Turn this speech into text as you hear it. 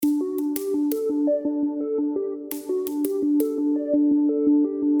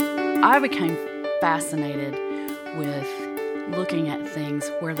I became fascinated with looking at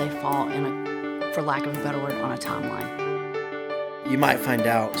things where they fall in a, for lack of a better word, on a timeline. You might find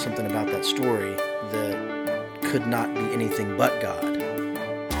out something about that story that could not be anything but God.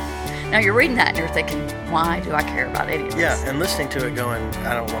 Now you're reading that and you're thinking, why do I care about any of this? Yeah, and listening to it going,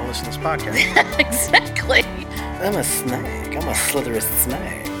 I don't want to listen to this podcast. Exactly. I'm a snake. I'm a slithery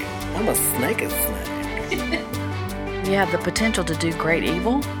snake. I'm a snake. You have the potential to do great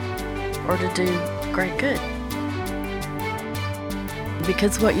evil or to do great good.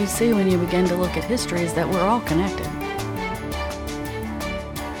 Because what you see when you begin to look at history is that we're all connected.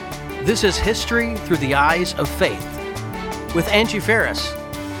 This is History Through the Eyes of Faith with Angie Ferris,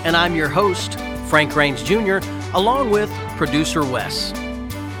 and I'm your host, Frank Raines Jr., along with producer Wes.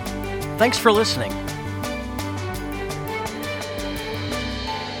 Thanks for listening.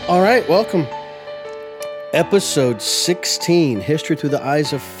 All right, welcome. Episode 16, History Through the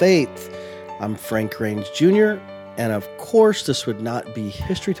Eyes of Faith. I'm Frank Raines Jr., and of course, this would not be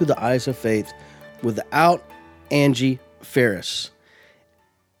History Through the Eyes of Faith without Angie Ferris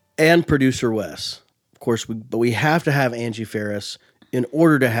and producer Wes. Of course, but we have to have Angie Ferris in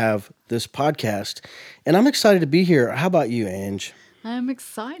order to have this podcast. And I'm excited to be here. How about you, Ange? I'm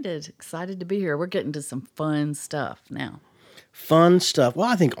excited to be here. We're getting to some fun stuff now. Fun stuff. Well,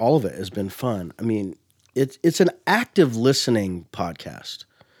 I think all of it has been fun. I mean, it's an active listening podcast.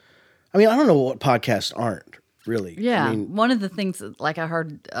 I mean, I don't know what podcasts aren't, really. Yeah. I mean, one of the things, like I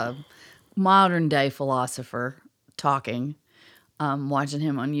heard a modern day philosopher talking, watching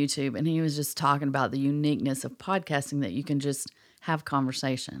him on YouTube, and he was just talking about the uniqueness of podcasting, that you can just have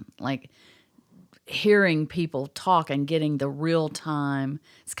conversation. Like hearing people talk and getting the real time.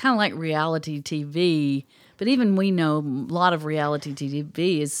 It's kind of like reality TV. But even we know a lot of reality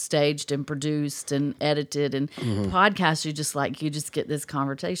TV is staged and produced and edited, and podcasts, you just get this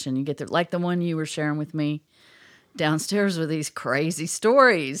conversation. You get like the one you were sharing with me downstairs with these crazy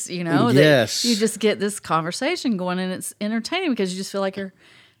stories, you know? Yes. You just get this conversation going, and it's entertaining because you just feel like you're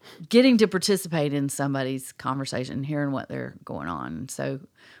getting to participate in somebody's conversation, hearing what they're going on, so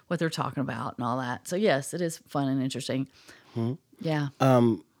what they're talking about and all that. So yes, it is fun and interesting. Mm-hmm. Yeah.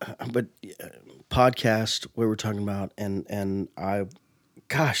 But podcast, what we're talking about, and I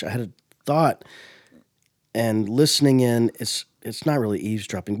had a thought, and listening in, it's not really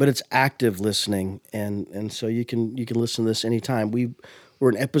eavesdropping, but it's active listening, and so you can listen to this anytime. We're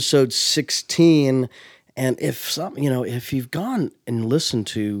in episode 16, and if you've gone and listened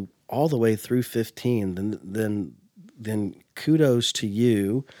to all the way through 15, then kudos to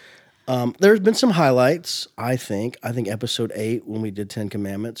you. There's been some highlights, I think. I think episode 8, when we did 10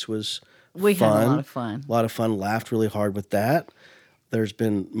 Commandments, was We fun. had a lot of fun. A lot of fun. Laughed really hard with that. There's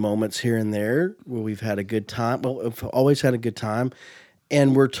been moments here and there where we've had a good time. Well, we've always had a good time.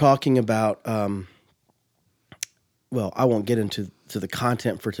 And we're talking about, I won't get into the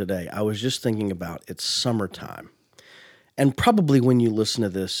content for today. I was just thinking about it's summertime. And probably when you listen to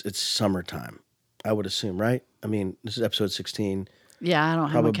this, it's summertime, I would assume, right? I mean, this is episode 16. Yeah, I don't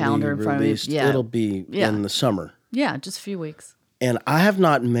have a calendar in front of me. Yeah. It'll be in the summer. Yeah, just a few weeks. And I have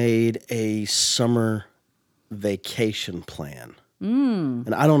not made a summer vacation plan.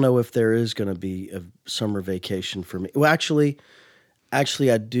 And I don't know if there is going to be a summer vacation for me. Well, actually,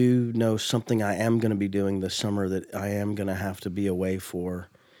 I do know something I am going to be doing this summer that I am going to have to be away for.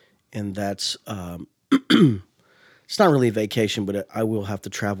 And that's, it's not really a vacation, but I will have to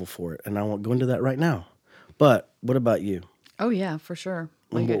travel for it. And I won't go into that right now. But what about you? Oh, yeah, for sure.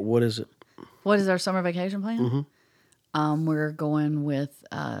 What is it? What is our summer vacation plan? We're going with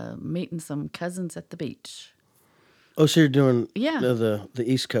meeting some cousins at the beach. Oh, so you're doing the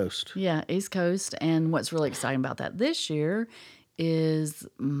East Coast. Yeah, East Coast. And what's really exciting about that this year is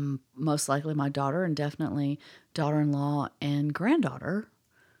most likely my daughter, and definitely daughter-in-law and granddaughter,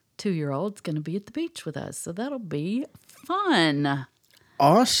 2-year-old, is going to be at the beach with us. So that'll be fun.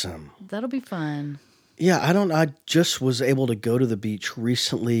 Awesome. That'll be fun. Yeah, I just was able to go to the beach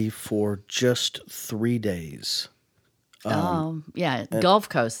recently for just 3 days. Gulf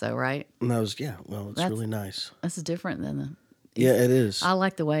Coast though, right? And that was, it's really nice. That's different than the... Yeah, it is. I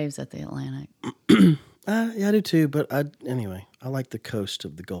like the waves at the Atlantic. Yeah, I do too, but I like the coast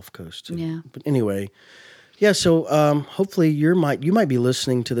of the Gulf Coast too. Yeah. But anyway, yeah, so hopefully you might be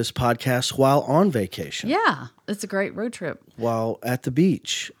listening to this podcast while on vacation. Yeah, it's a great road trip. While at the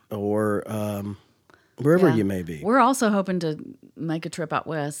beach or wherever you may be. We're also hoping to make a trip out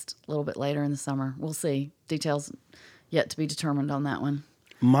west a little bit later in the summer. We'll see. Details yet to be determined on that one.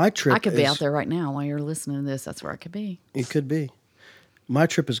 My trip I could be out there right now while you're listening to this. That's where I could be. You could be. My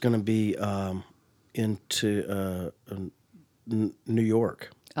trip is going to be into New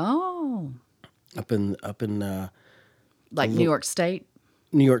York. Oh, up in like New York State?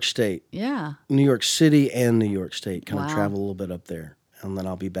 New York State, Yeah. New York City, and New York State. Kind of Wow. travel a little bit up there, and then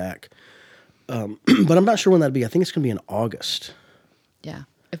I'll be back. But I'm not sure when that'll be. I think it's going to be in August. Yeah.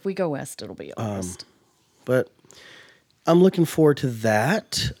 If we go west, it'll be August. But I'm looking forward to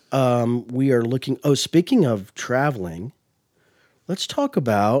that. We are looking. Oh, speaking of traveling, let's talk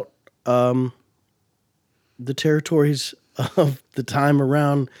about the territories of the time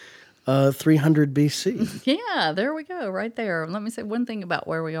around 300 BC. Yeah, there we go, right there. Let me say one thing about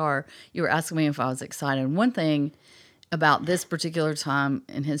where we are. You were asking me if I was excited. One thing about this particular time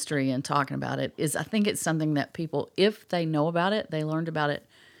in history and talking about it is I think it's something that people, if they know about it, they learned about it,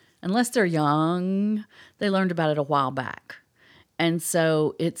 unless they're young, they learned about it a while back. And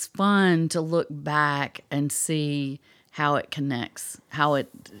so it's fun to look back and see how it connects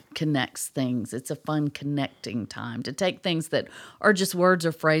things. It's a fun connecting time to take things that are just words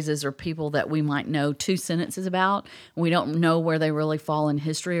or phrases or people that we might know 2 sentences about. We don't know where they really fall in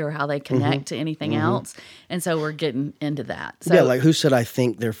history or how they connect to anything else. And so we're getting into that. So Yeah, like who said, "I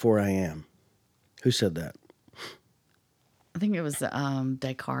think, therefore I am"? Who said that? I think it was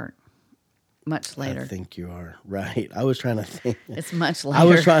Descartes. Much later. I think you are right. I was trying to think. It's much later. I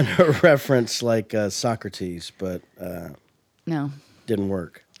was trying to reference like Socrates, but No. didn't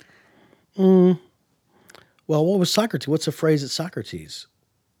work. Well, what was Socrates? What's a phrase at Socrates?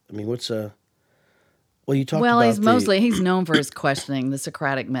 I mean, what's a... Well, you talked about he's known for his questioning, the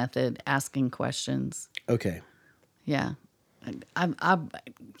Socratic method, asking questions. Okay. Yeah. I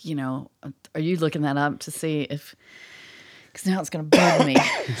are you looking that up to see if... Because now it's going to bug me.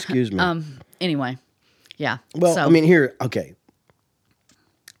 Excuse me. Anyway, yeah. Well, so, I mean, here, okay.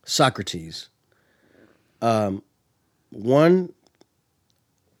 Socrates. One...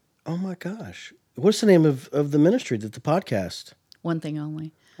 Oh, my gosh. What's the name of the ministry, the podcast? one thing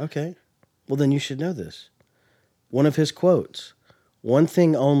only. Okay. Well, then you should know this. One of his quotes, "One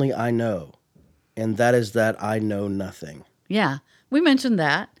thing only I know, and that is that I know nothing." Yeah. We mentioned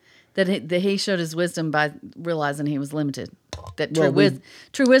that he showed his wisdom by realizing he was limited. That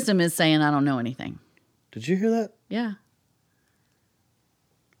true wisdom is saying, I don't know anything. Did you hear that? Yeah.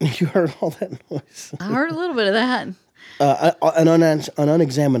 You heard all that noise. I heard a little bit of that. An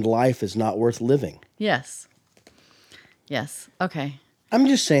unexamined life is not worth living. Yes. Yes. Okay. I'm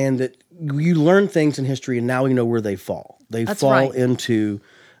just saying that you learn things in history, and now we know where they fall. They That's fall right. into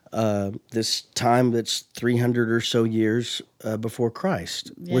this time that's 300 or so years before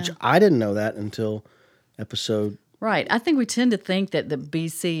Christ, which Yeah. I didn't know that until episode... Right. I think we tend to think that the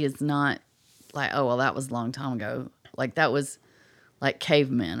BC is not like, oh, well, that was a long time ago. Like that was like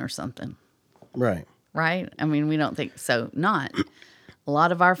cavemen or something. Right. Right? I mean, we don't think so. Not. A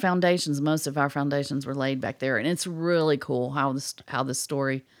lot of our foundations, most of our foundations were laid back there. And it's really cool how this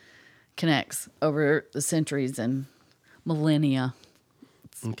story connects over the centuries and millennia.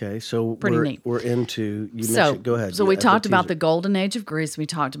 Okay, so Pretty neat. We're into... mentioned, go ahead. So we Yeah, talked tease about it. the golden age of Greece. We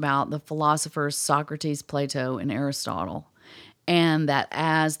talked about the philosophers Socrates, Plato, and Aristotle. And that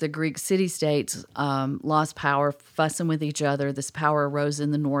as the Greek city-states lost power, fussing with each other, this power arose in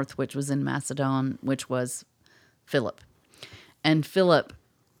the north, which was in Macedon, which was Philip. And Philip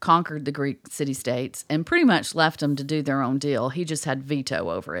conquered the Greek city-states and pretty much left them to do their own deal. He just had veto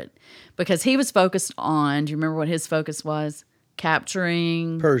over it. Because he was focused on, do you remember what his focus was?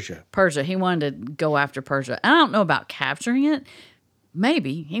 Capturing Persia. He wanted to go after Persia. I don't know about capturing it.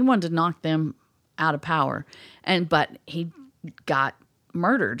 Maybe. He wanted to knock them out of power. But he got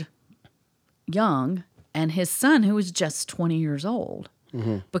murdered young, and his son, who was just 20 years old,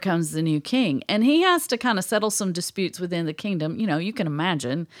 becomes the new king. And he has to kind of settle some disputes within the kingdom. You know, you can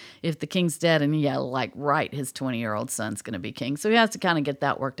imagine if the king's dead and his 20-year-old son's going to be king. So he has to kind of get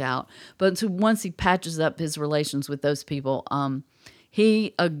that worked out. But so once he patches up his relations with those people,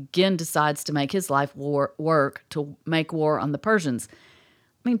 he again decides to make his life work to make war on the Persians.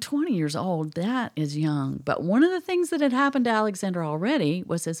 I mean, 20 years old, that is young. But one of the things that had happened to Alexander already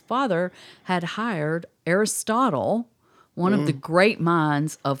was his father had hired Aristotle, one of the great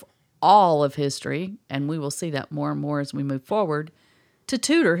minds of all of history, and we will see that more and more as we move forward, to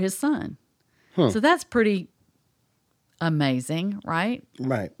tutor his son. So that's pretty amazing, right?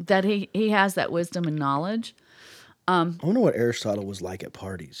 Right. That he has that wisdom and knowledge. I wonder what Aristotle was like at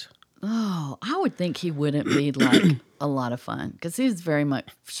parties. Oh, I would think he wouldn't be like a lot of fun because he's very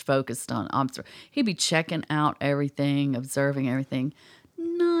much focused on he'd be checking out everything, observing everything.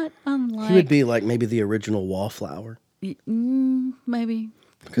 Not unlike He would be like maybe the original Wallflower. maybe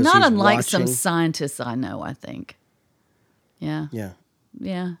Because not he's unlike some watching. scientists I know. I think, yeah.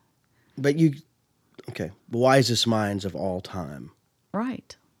 But the wisest minds of all time.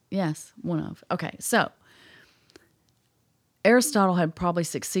 Right. Yes, one of. Okay, so Aristotle had probably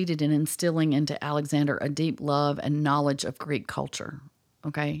succeeded in instilling into Alexander a deep love and knowledge of Greek culture.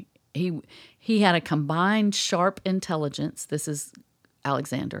 Okay, he had a combined sharp intelligence. This is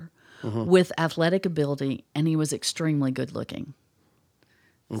Alexander with athletic ability, and he was extremely good looking.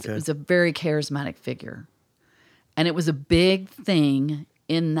 Okay. He was a very charismatic figure, and it was a big thing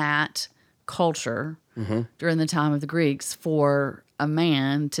in that culture during the time of the Greeks for a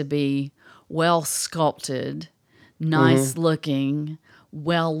man to be well sculpted, nice looking,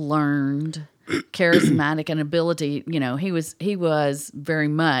 well learned, charismatic, and ability. You know, he was very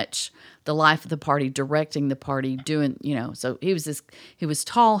much the life of the party, directing the party, doing, you know, so he was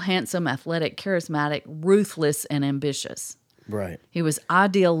tall, handsome, athletic, charismatic, ruthless, and ambitious. Right. He was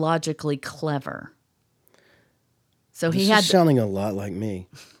ideologically clever. So This he had is sounding a lot like me.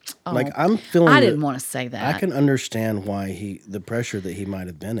 Like I'm feeling. I didn't want to say that. I can understand why the pressure that he might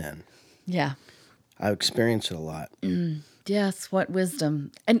have been in. Yeah. I've experienced it a lot. Yes, what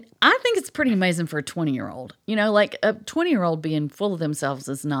wisdom. And I think it's pretty amazing for a 20-year-old. You know, like a 20-year-old being full of themselves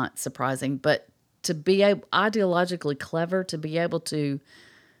is not surprising, but to be ideologically clever, to be able to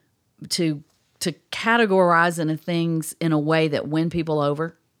categorize into things in a way that win people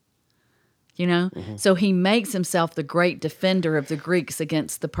over, you know? So he makes himself the great defender of the Greeks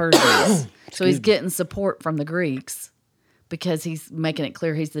against the Persians. So he's getting support from the Greeks because he's making it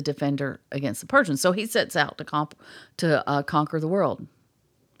clear he's the defender against the Persians. So he sets out to conquer the world.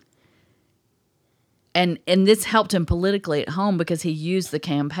 And this helped him politically at home because he used the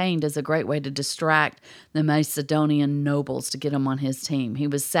campaign as a great way to distract the Macedonian nobles to get them on his team. He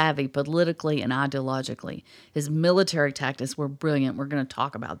was savvy politically and ideologically. His military tactics were brilliant. We're going to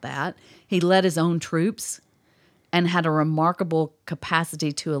talk about that. He led his own troops and had a remarkable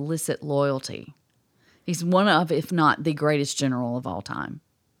capacity to elicit loyalty. He's one of, if not the greatest general of all time.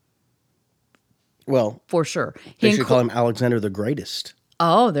 Well, for sure. They should call him Alexander the Greatest.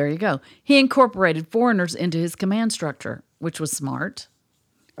 Oh, there you go. He incorporated foreigners into his command structure, which was smart.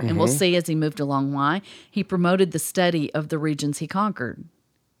 And we'll see as he moved along why. He promoted the study of the regions he conquered.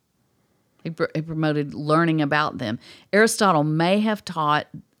 He promoted learning about them. Aristotle may have taught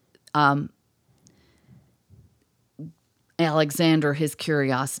Alexander his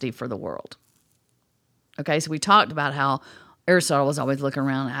curiosity for the world. Okay, so we talked about how Aristotle was always looking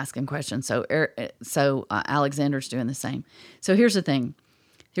around and asking questions. So Alexander's doing the same. So here's the thing.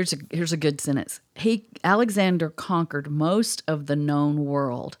 Here's a good sentence. Alexander conquered most of the known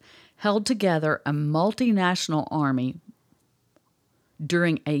world, held together a multinational army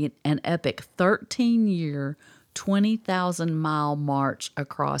during an epic 13-year, 20,000-mile march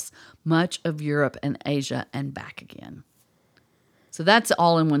across much of Europe and Asia and back again. So that's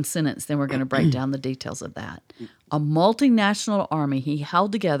all in one sentence. Then we're going to break down the details of that. A multinational army he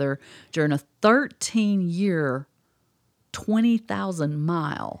held together during a 13-year,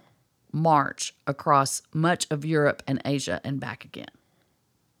 20,000-mile march across much of Europe and Asia and back again.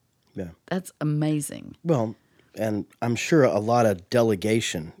 Yeah. That's amazing. Well, and I'm sure a lot of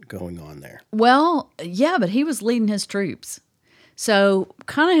delegation going on there. Well, yeah, but he was leading his troops. So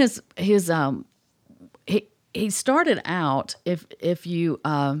kind of he started out, if you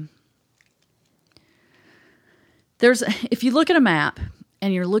look at a map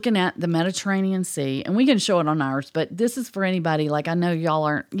and you're looking at the Mediterranean Sea, and we can show it on ours, but this is for anybody, like I know y'all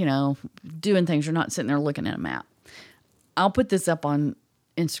aren't, doing things, you're not sitting there looking at a map. I'll put this up on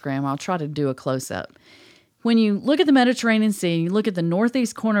Instagram. I'll try to do a close-up. When you look at the Mediterranean Sea, and you look at the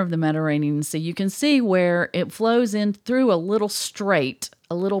northeast corner of the Mediterranean Sea, you can see where it flows in through a little strait,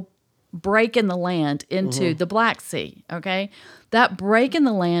 a little break in the land into the Black Sea, okay? That break in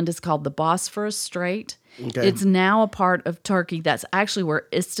the land is called the Bosphorus Strait. Okay. It's now a part of Turkey. That's actually where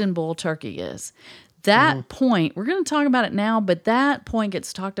Istanbul, Turkey is. That point, we're going to talk about it now, but that point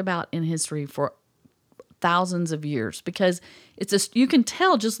gets talked about in history for thousands of years because you can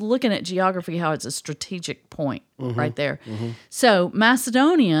tell just looking at geography how it's a strategic point right there. So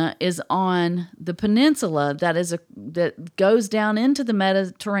Macedonia is on the peninsula that goes down into the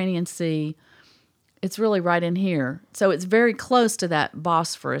Mediterranean Sea. It's really right in here. So it's very close to that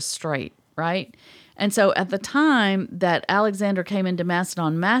Bosphorus Strait, right? And so at the time that Alexander came into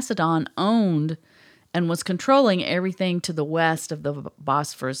Macedon owned and was controlling everything to the west of the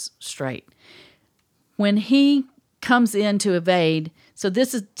Bosphorus Strait. When he comes in to invade, so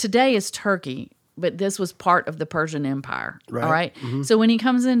today is Turkey, but this was part of the Persian Empire, right. All right? So when he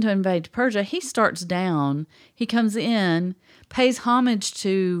comes in to invade Persia, he starts down, he comes in, pays homage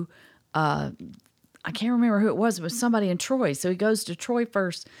to, I can't remember who it was somebody in Troy. So he goes to Troy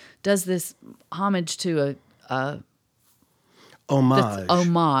first, does this homage to Homage.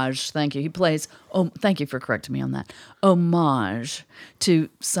 Homage. Thank you. He plays. Oh, thank you for correcting me on that. Homage to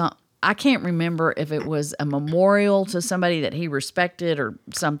some. I can't remember if it was a memorial to somebody that he respected or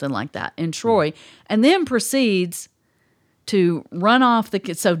something like that in Troy, and then proceeds to run off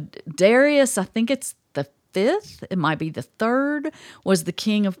the. So Darius, I think it's the 5th. It might be the 3rd. Was the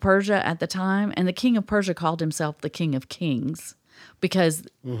king of Persia at the time, and the king of Persia called himself the King of Kings because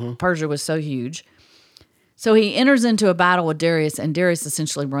Persia was so huge. So he enters into a battle with Darius, and Darius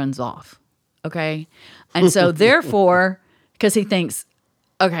essentially runs off. Okay? And so therefore, because he thinks,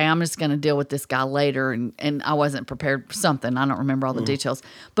 okay, I'm just going to deal with this guy later, and I wasn't prepared for something. I don't remember all the details.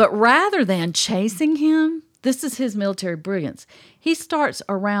 But rather than chasing him, this is his military brilliance. He starts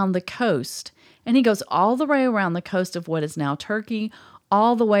around the coast, and he goes all the way around the coast of what is now Turkey,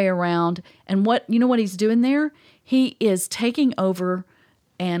 all the way around. And you know what he's doing there? He is taking over,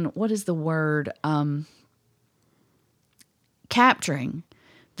 and what is the word? Capturing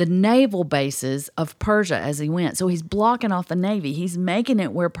the naval bases of Persia as he went. So he's blocking off the navy. He's making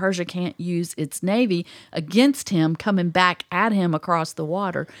it where Persia can't use its navy against him, coming back at him across the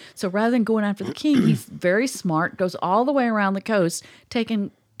water. So rather than going after the king, he's very smart, goes all the way around the coast,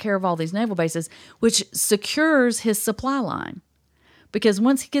 taking care of all these naval bases, which secures his supply line. Because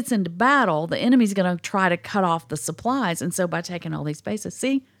once he gets into battle, the enemy's going to try to cut off the supplies. And so by taking all these bases,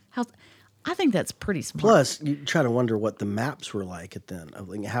 see how... I think that's pretty smart. Plus, you try to wonder what the maps were like then, of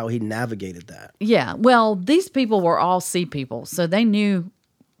like how he navigated that. Yeah. Well, these people were all sea people, so they knew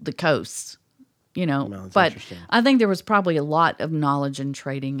the coasts, Well, but I think there was probably a lot of knowledge and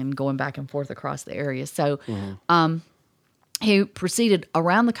trading and going back and forth across the area. So he proceeded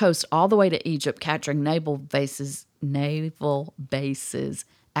around the coast all the way to Egypt, capturing naval bases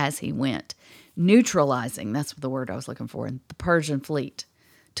as he went, neutralizing, that's the word I was looking for, the Persian fleet,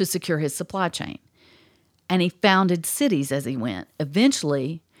 to secure his supply chain. And he founded cities as he went.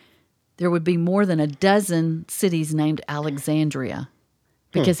 Eventually, there would be more than a dozen cities named Alexandria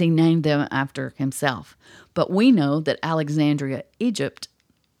because he named them after himself. But we know that Alexandria, Egypt,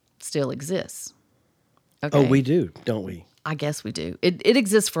 still exists. Okay? Oh, we do, don't we? I guess we do. It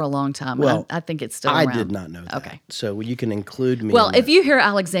exists for a long time. Well, I think it's still I around. did not know that. Okay. So you can include me. Well, in if that. you hear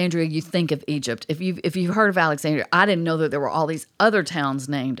Alexandria, you think of Egypt. If you've heard of Alexandria, I didn't know that there were all these other towns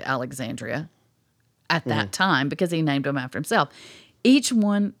named Alexandria at that time because he named them after himself. Each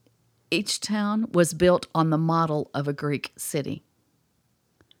town was built on the model of a Greek city.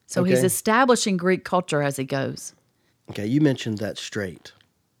 So he's establishing Greek culture as he goes. Okay, you mentioned that strait.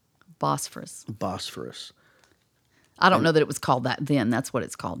 Bosphorus. I don't know that it was called that then. That's what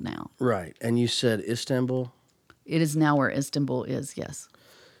it's called now. Right. And you said Istanbul? It is now where Istanbul is, yes.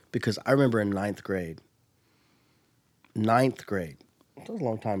 Because I remember in ninth grade. That was a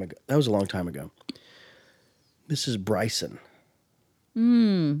long time ago. Mrs. Bryson.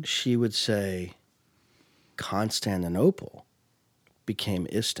 She would say Constantinople became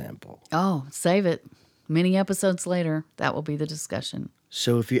Istanbul. Oh, save it. Many episodes later, that will be the discussion.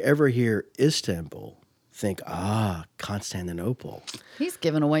 So if you ever hear Istanbul, think, Constantinople. He's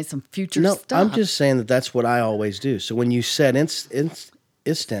giving away some future No, stuff. I'm just saying that's what I always do. So when you said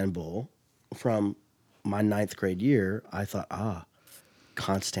Istanbul from my ninth grade year, I thought,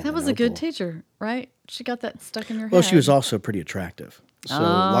 Constantinople. That was a good teacher, right? She got that stuck in your head. Well, she was also pretty attractive. So a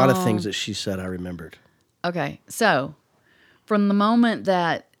lot of things that she said I remembered. Okay, so from the moment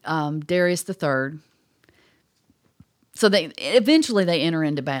that Darius III, so they eventually enter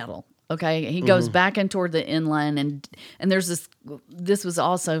into battle. Okay, he goes back in toward the inland, and there's this was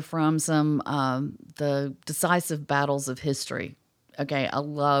also from some the decisive battles of history. Okay, I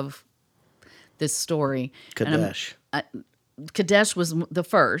love this story. Kadesh. Kadesh was the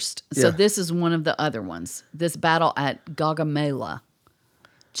first, so Yeah. this is one of the other ones. This battle at Gaugamela,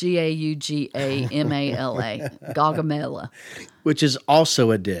 Gaugamala, Gaugamela. Which is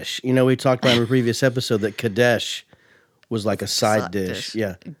also a dish. You know, we talked about in a previous episode that Kadesh was like a side dish.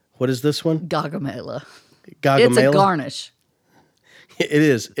 Yeah. What is this one? Gaugamela. Gaugamela? It's a garnish. It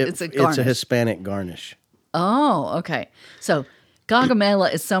is. It's a garnish. It's a Hispanic garnish. Oh, okay. So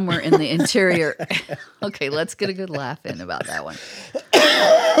Gaugamela is somewhere in the interior. Okay, let's get a good laugh in about that one.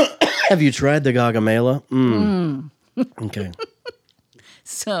 Have you tried the Gaugamela? Okay.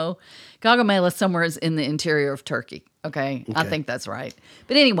 So Gaugamela somewhere is in the interior of Turkey. Okay, I think that's right.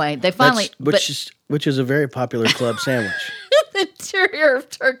 But anyway, they finally... Which is a very popular club sandwich. The interior of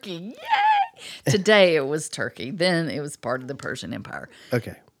Turkey. Yay! Today it was Turkey. Then it was part of the Persian Empire.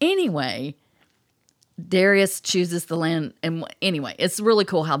 Okay. Anyway, Darius chooses the land. And anyway, it's really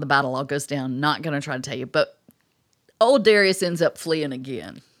cool how the battle all goes down. Not going to try to tell you. But old Darius ends up fleeing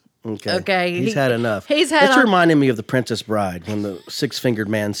again. Okay, He's had enough. He's had. That's reminding me of The Princess Bride when the six-fingered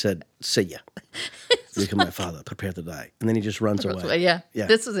man said, "See ya." Become my father, prepare to die. And then he just runs away. Yeah,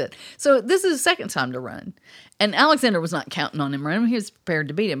 this is it. So this is his second time to run. And Alexander was not counting on him running. He was prepared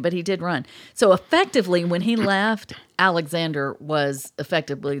to beat him, but he did run. So effectively, when he left, Alexander was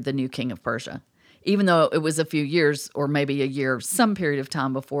effectively the new king of Persia. Even though it was a few years or maybe a year, some period of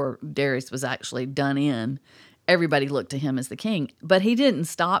time before Darius was actually done in, everybody looked to him as the king. But he didn't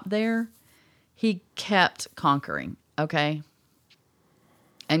stop there. He kept conquering, okay?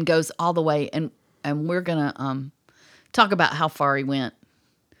 And goes all the way. And we're going to talk about how far he went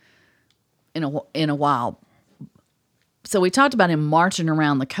in a while. So we talked about him marching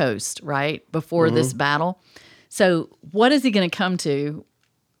around the coast, right, before this battle. So what is he going to come to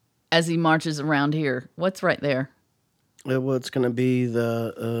as he marches around here? What's right there? Well, it's going to be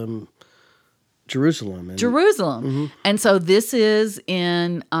the Jerusalem. Jerusalem. And so this is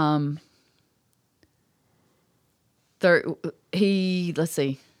in, let's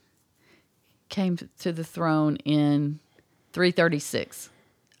see, came to the throne in 336.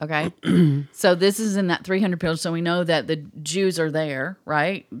 Okay. So this is in that 300 period. So we know that the Jews are there,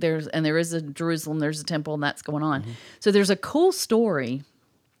 right? There is a Jerusalem, there's a temple, and that's going on. So there's a cool story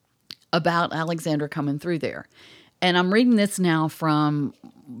about Alexander coming through there. And I'm reading this now from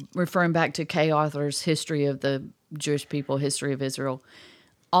referring back to Kay Arthur's History of the Jewish People, History of Israel.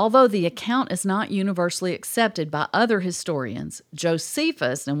 Although the account is not universally accepted by other historians,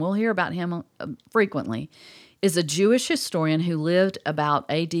 Josephus, and we'll hear about him frequently, is a Jewish historian who lived about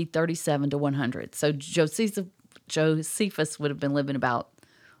AD 37 to 100. So Josephus would have been living about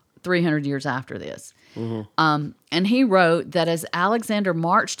 300 years after this. And he wrote that as Alexander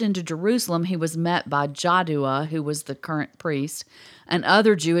marched into Jerusalem, he was met by Jaddua, who was the current priest, and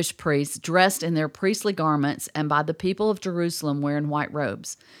other Jewish priests dressed in their priestly garments, and by the people of Jerusalem wearing white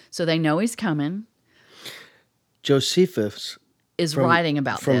robes. So they know he's coming. Josephus is writing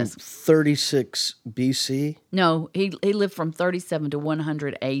about this. From 36 BC? No, he lived from 37 to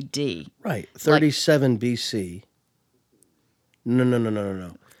 100 AD. Right, 37 BC.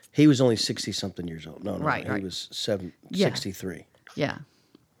 No. He was only 60-something years old. No. Right. He was 63. Yeah.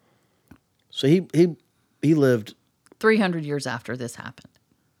 So he lived 300 years after this happened.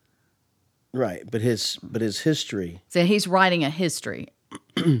 Right, but his history. So he's writing a history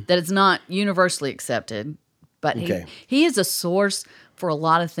that is not universally accepted, but he is a source for a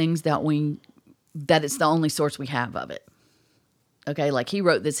lot of things that it's the only source we have of it. Okay, like he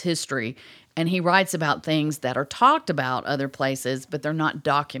wrote this history, and he writes about things that are talked about other places, but they're not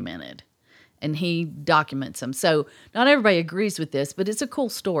documented. And he documents them. So not everybody agrees with this, but it's a cool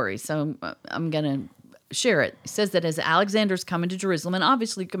story. So I'm going to share it. It says that as Alexander's coming to Jerusalem, and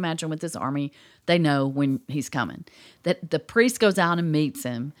obviously you can imagine with this army, they know when he's coming, that the priest goes out and meets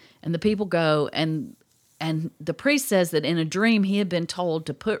him, and the people go, and the priest says that in a dream he had been told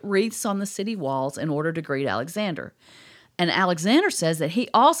to put wreaths on the city walls in order to greet Alexander. And Alexander says that he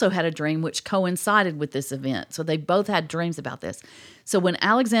also had a dream which coincided with this event. So they both had dreams about this. So when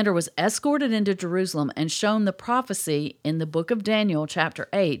Alexander was escorted into Jerusalem and shown the prophecy in the book of Daniel, chapter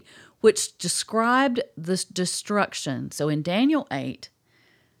 8, which described the destruction. So in Daniel 8,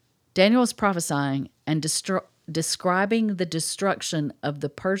 Daniel is prophesying and describing the destruction of the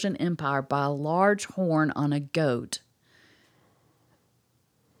Persian Empire by a large horn on a goat.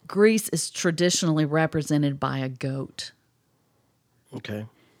 Greece is traditionally represented by a goat. Okay.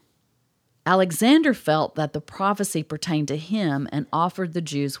 Alexander felt that the prophecy pertained to him and offered the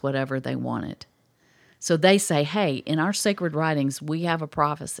Jews whatever they wanted. So they say, hey, in our sacred writings, we have a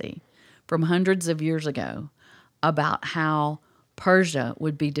prophecy from hundreds of years ago about how Persia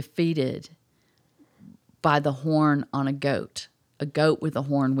would be defeated by the horn on a goat with a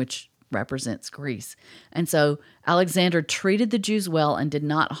horn which represents Greece. And so Alexander treated the Jews well and did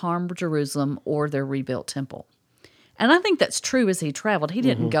not harm Jerusalem or their rebuilt temple. And I think that's true as he traveled. He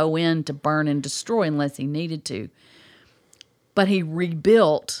didn't go in to burn and destroy unless he needed to. But he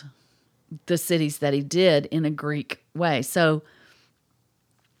rebuilt the cities that he did in a Greek way. So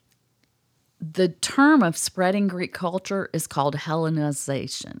the term of spreading Greek culture is called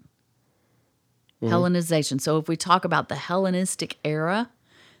Hellenization. Hellenization. So if we talk about the Hellenistic era,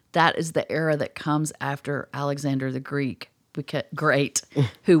 that is the era that comes after Alexander the Great,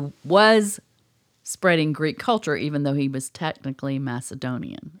 who was spreading Greek culture, even though he was technically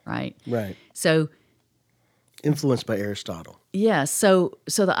Macedonian, right? Right. So influenced by Aristotle. Yeah. So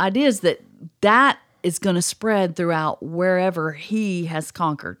the idea is that is going to spread throughout wherever he has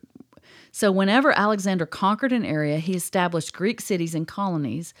conquered. So whenever Alexander conquered an area, he established Greek cities and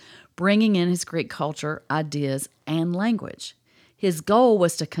colonies, bringing in his Greek culture, ideas, and language. His goal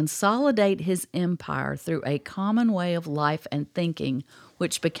was to consolidate his empire through a common way of life and thinking,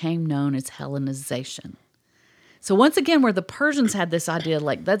 which became known as Hellenization. So once again, where the Persians had this idea,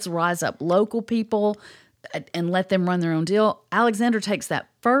 like, let's rise up local people and let them run their own deal, Alexander takes that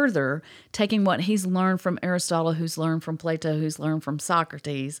further, taking what he's learned from Aristotle, who's learned from Plato, who's learned from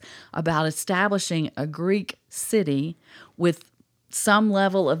Socrates, about establishing a Greek city with some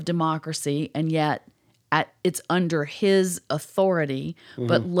level of democracy, and yet it's under his authority,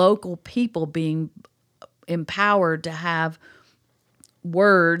 but local people being empowered to have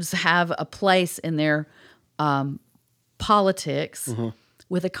words, have a place in their politics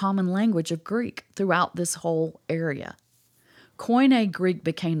with a common language of Greek throughout this whole area. Koine Greek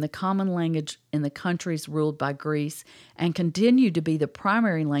became the common language in the countries ruled by Greece and continued to be the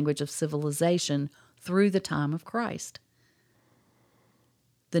primary language of civilization through the time of Christ.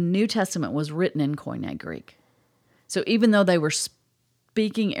 The New Testament was written in Koine Greek. So even though they were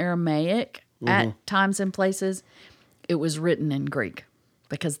speaking Aramaic at times and places, it was written in Greek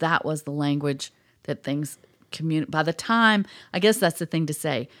because that was the language that things by the time, I guess that's the thing to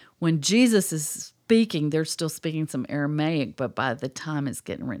say, when Jesus is speaking, they're still speaking some Aramaic, but by the time it's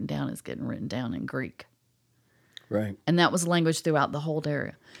getting written down in Greek. Right. And that was language throughout the whole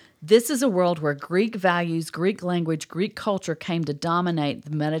area. This is a world where Greek values, Greek language, Greek culture came to dominate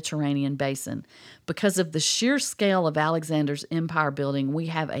the Mediterranean basin. Because of the sheer scale of Alexander's empire building, we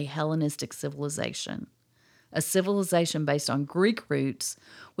have a Hellenistic civilization. A civilization based on Greek roots,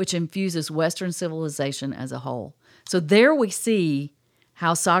 which infuses Western civilization as a whole. So there we see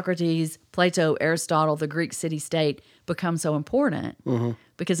how Socrates, Plato, Aristotle, the Greek city-state become so important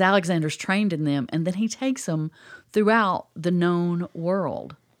because Alexander's trained in them, and then he takes them throughout the known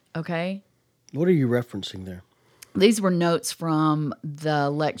world, okay? What are you referencing there? These were notes from the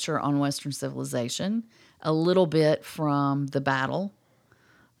lecture on Western civilization, a little bit from the battle,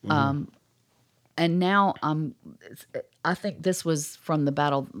 and now I think this was from the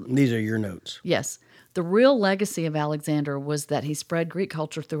battle. These are your notes. Yes. The real legacy of Alexander was that he spread Greek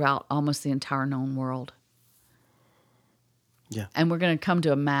culture throughout almost the entire known world. Yeah. And we're going to come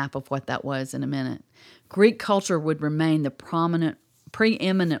to a map of what that was in a minute. Greek culture would remain the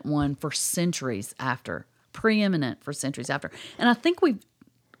preeminent one for centuries after. Preeminent for centuries after. And I think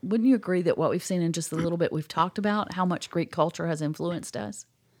wouldn't you agree that what we've seen in just a little bit, we've talked about how much Greek culture has influenced us?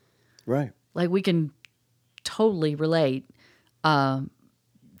 Right. Like, we can totally relate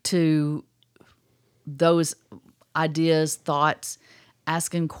to those ideas, thoughts,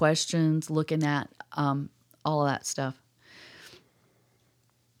 asking questions, looking at all of that stuff.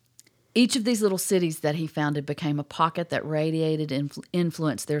 Each of these little cities that he founded became a pocket that radiated and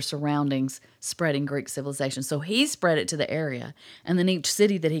influenced their surroundings, spreading Greek civilization. So he spread it to the area, and then each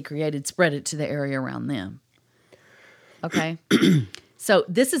city that he created spread it to the area around them. Okay? So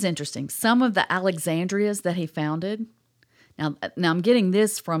this is interesting. Some of the Alexandrias that he founded, now I'm getting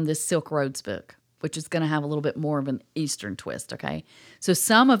this from this Silk Roads book, which is going to have a little bit more of an Eastern twist, okay? So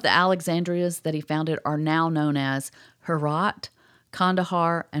some of the Alexandrias that he founded are now known as Herat,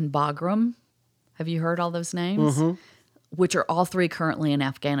 Kandahar, and Bagram. Have you heard all those names? Which are all three currently in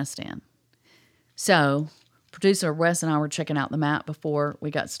Afghanistan. So producer Wes and I were checking out the map before we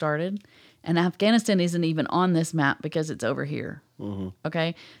got started, and Afghanistan isn't even on this map because it's over here.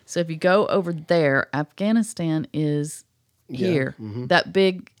 Okay? So if you go over there, Afghanistan is here. That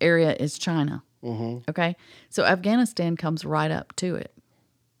big area is China. Okay? So Afghanistan comes right up to it.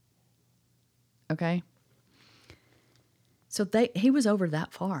 Okay? So he was over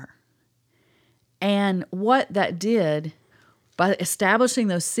that far. And what that did, by establishing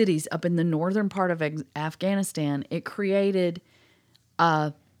those cities up in the northern part of Afghanistan, it created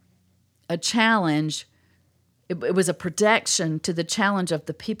a challenge. It was a protection to the challenge of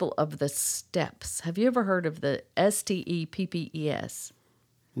the people of the steppes. Have you ever heard of the STEPPES?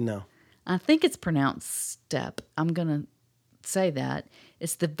 No. I think it's pronounced steppe. I'm going to say that.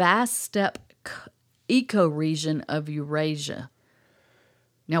 It's the vast steppe ecoregion of Eurasia.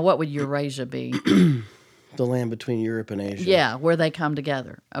 Now, what would Eurasia be? The land between Europe and Asia. Yeah, where they come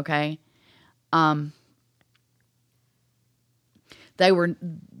together, okay?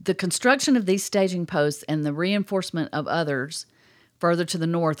 The construction of these staging posts and the reinforcement of others further to the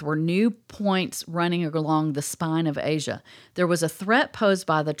north were new points running along the spine of Asia. There was a threat posed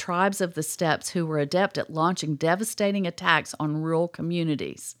by the tribes of the steppes who were adept at launching devastating attacks on rural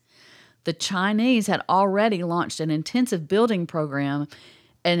communities. The Chinese had already launched an intensive building program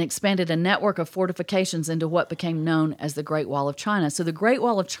and expanded a network of fortifications into what became known as the Great Wall of China. So the Great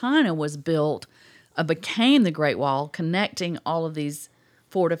Wall of China was built, became the Great Wall, connecting all of these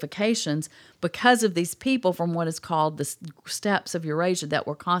fortifications because of these people from what is called the steppes of Eurasia that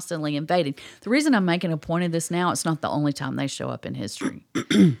were constantly invading. The reason I'm making a point of this now, it's not the only time they show up in history.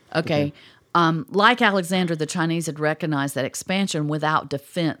 Okay. Like Alexander, the Chinese had recognized that expansion without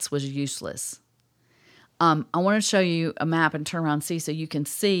defense was useless. I want to show you a map and turn around and see so you can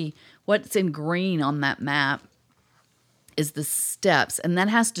see what's in green on that map is the steppes. And that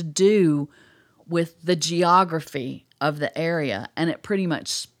has to do with the geography of the area. And it pretty much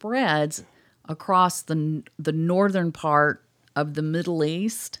spreads across the northern part of the Middle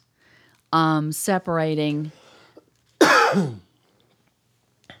East, separating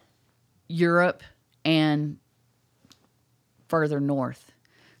Europe and further north.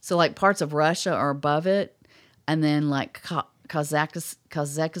 So like parts of Russia are above it, and then like Kazakhstan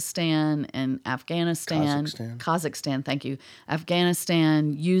and Afghanistan. Kazakhstan, thank you.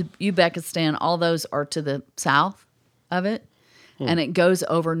 Afghanistan, Uzbekistan, all those are to the south of it. And it goes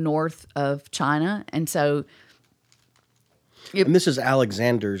over north of China. And so... and this is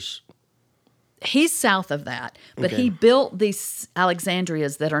Alexander's... He's south of that, but Okay. he built these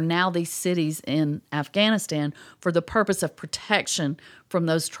Alexandrias that are now these cities in Afghanistan for the purpose of protection from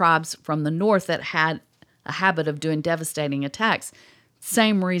those tribes from the north that had a habit of doing devastating attacks.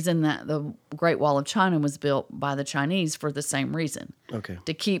 Same reason that the Great Wall of China was built by the Chinese, for the same reason. Okay.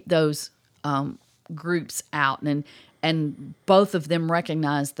 To keep those groups out. And both of them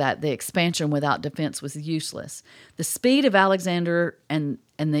recognized that the expansion without defense was useless. The speed of Alexander and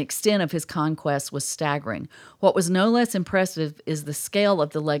the extent of his conquest was staggering. What was no less impressive is the scale of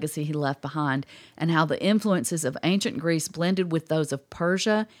the legacy he left behind and how the influences of ancient Greece blended with those of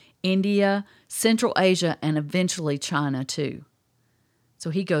Persia, India, Central Asia, and eventually China too. So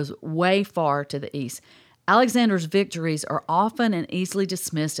he goes way far to the east. Alexander's victories are often and easily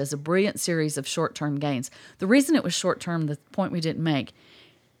dismissed as a brilliant series of short-term gains. The reason it was short-term, the point we didn't make,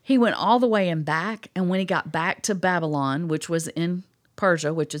 he went all the way and back, and when he got back to Babylon, which was in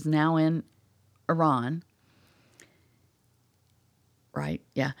Persia, which is now in Iran, right?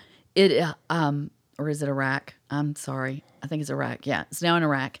 Yeah. Or is it Iraq? I'm sorry. I think it's Iraq. Yeah, it's now in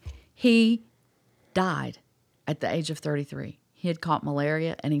Iraq. He died at the age of 33. He had caught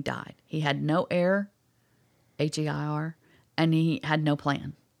malaria and he died. He had no heir, H-E-I-R, and he had no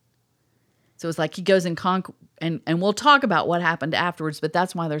plan. So it's like he goes and we'll talk about what happened afterwards, but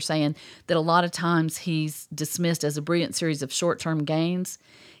that's why they're saying that a lot of times he's dismissed as a brilliant series of short-term gains.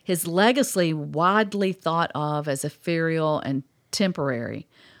 His legacy widely thought of as ethereal and temporary,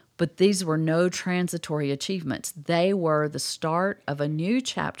 but these were no transitory achievements. They were the start of a new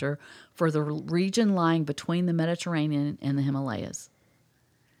chapter for the region lying between the Mediterranean and the Himalayas.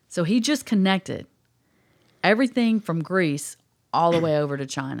 So he just connected everything from Greece all the way over to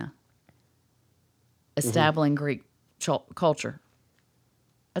China, establishing Greek culture.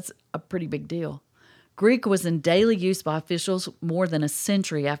 That's a pretty big deal. Greek was in daily use by officials more than a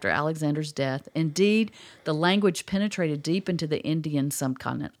century after Alexander's death. Indeed, the language penetrated deep into the Indian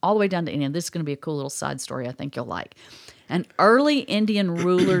subcontinent, all the way down to India. This is going to be a cool little side story I think you'll like. And early Indian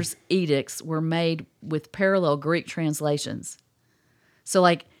rulers' edicts were made with parallel Greek translations. So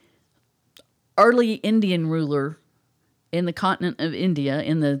like early Indian ruler in the continent of India,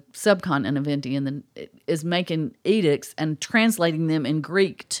 in the subcontinent of India, is making edicts and translating them in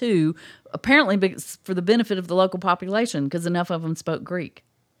Greek too, apparently for the benefit of the local population, because enough of them spoke Greek.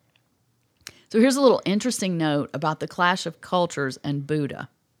 So here's a little interesting note about the clash of cultures and Buddha,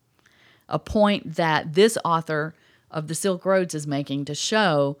 a point that this author of the Silk Roads is making to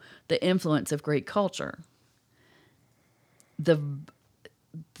show the influence of Greek culture. The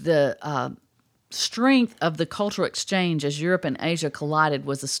strength of the cultural exchange as Europe and Asia collided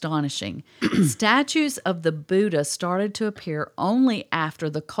was astonishing. Statues of the Buddha started to appear only after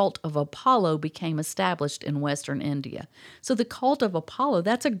the cult of Apollo became established in Western India. So the cult of Apollo,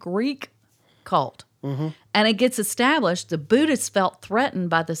 that's a Greek cult. Mm-hmm. And it gets established. The Buddhists felt threatened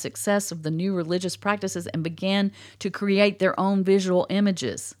by the success of the new religious practices and began to create their own visual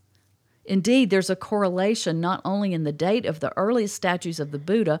images. Indeed, there's a correlation not only in the date of the earliest statues of the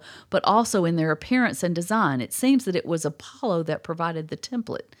Buddha, but also in their appearance and design. It seems that it was Apollo that provided the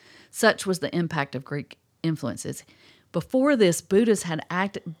template. Such was the impact of Greek influences. Before this, Buddhists had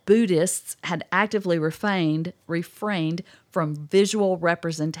actively refrained from visual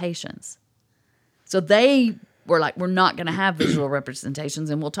representations. So they were like, we're not going to have visual representations,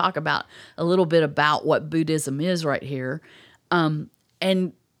 and we'll talk about a little bit about what Buddhism is right here. And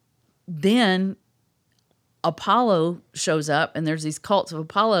then Apollo shows up, and there's these cults of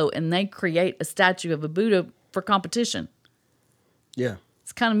Apollo, and they create a statue of a Buddha for competition. Yeah.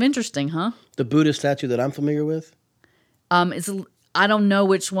 It's kind of interesting, huh? The Buddha statue that I'm familiar with? It's I don't know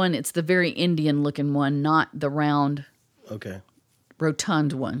which one. It's the very Indian looking one, not the round, Okay.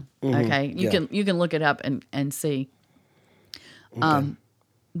 rotund one. Okay, you can look it up and see.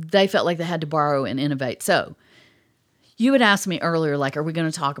 They felt like they had to borrow and innovate. So you had asked me earlier, like, are we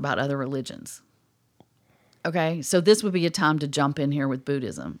going to talk about other religions? Okay, so this would be a time to jump in here with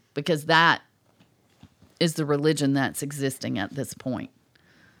Buddhism, because that is the religion that's existing at this point.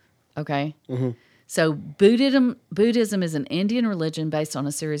 Okay? So Buddhism is an Indian religion based on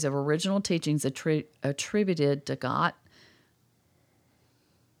a series of original teachings attributed to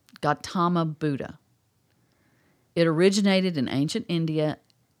Gautama Buddha. It originated in ancient India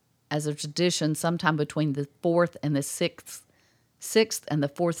as a tradition sometime between the 4th and the 6th and the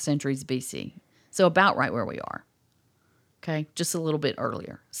 4th centuries BC. So about right where we are. Okay, just a little bit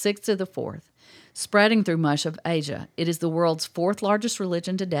earlier. 6th to the 4th. Spreading through much of Asia. It is the world's 4th largest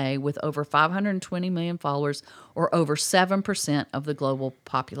religion today, with over 520 million followers, or over 7% of the global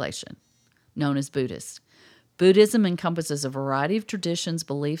population, known as Buddhists. Buddhism encompasses a variety of traditions,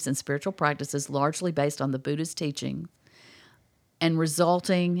 beliefs, and spiritual practices largely based on the Buddhist teaching and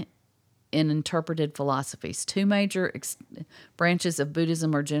resulting in interpreted philosophies. Two major branches of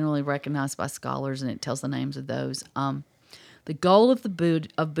Buddhism are generally recognized by scholars, and it tells the names of those. The goal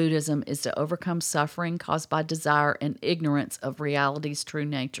of Buddhism is to overcome suffering caused by desire and ignorance of reality's true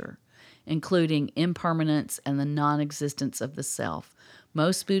nature, including impermanence and the non-existence of the self.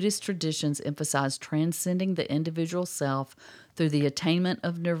 Most Buddhist traditions emphasize transcending the individual self through the attainment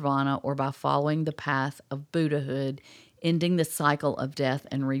of nirvana or by following the path of Buddhahood, ending the cycle of death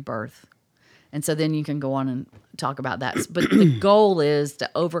and rebirth. And so then you can go on and talk about that. But the goal is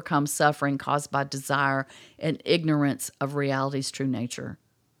to overcome suffering caused by desire and ignorance of reality's true nature.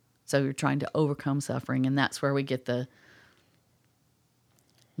 So you're trying to overcome suffering, and that's where we get the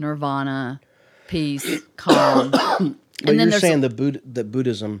nirvana, peace, calm. But you're saying that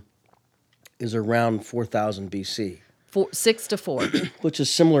Buddhism is around 4000 BC. 6 to 4. Which is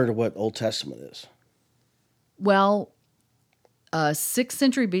similar to what Old Testament is. Well, 6th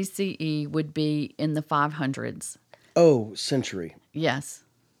century BCE would be in the 500s. Oh, century. Yes.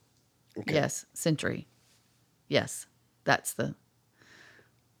 Okay. Yes, century. Yes, that's the...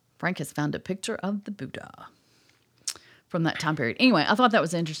 Frank has found a picture of the Buddha from that time period. Anyway, I thought that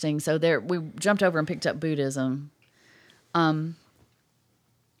was interesting. So there, we jumped over and picked up Buddhism. And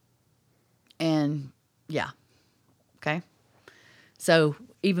yeah. Okay. So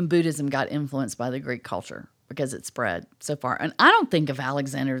even Buddhism got influenced by the Greek culture because it spread so far. And I don't think of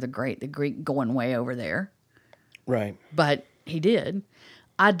Alexander the Great, the Greek, going way over there. Right. But he did.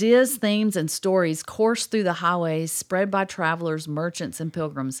 Ideas, themes, and stories coursed through the highways, spread by travelers, merchants, and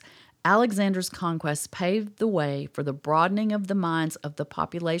pilgrims. Alexander's conquests paved the way for the broadening of the minds of the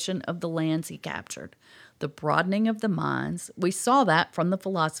population of the lands he captured. The broadening of the minds, we saw that from the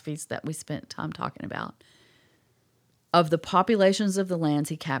philosophies that we spent time talking about, of the populations of the lands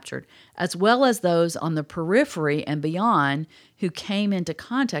he captured, as well as those on the periphery and beyond who came into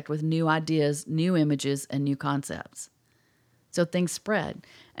contact with new ideas, new images, and new concepts. So things spread.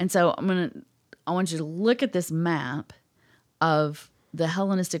 And so I want you to look at this map of the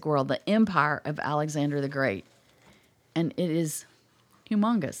Hellenistic world, the empire of Alexander the Great. And it is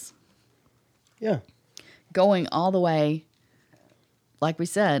humongous. Yeah. Going all the way, like we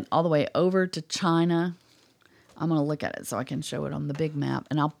said, all the way over to China. I'm going to look at it so I can show it on the big map.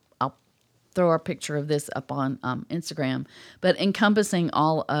 And I'll throw our picture of this up on Instagram. But encompassing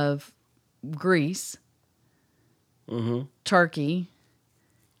all of Greece, Turkey,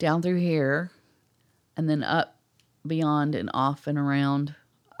 down through here, and then up beyond and off and around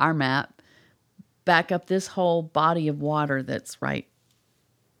our map, back up this whole body of water that's right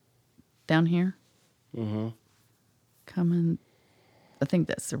down here. Coming, I think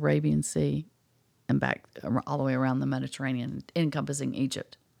that's the Arabian Sea, and back all the way around the Mediterranean, encompassing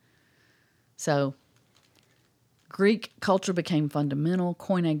Egypt. So Greek culture became fundamental,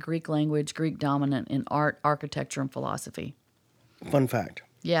 Koine Greek language, Greek dominant in art, architecture, and philosophy. Fun fact.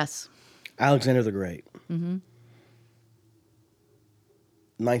 Yes. Alexander the Great.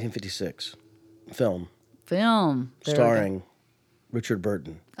 1956. Film. There starring Richard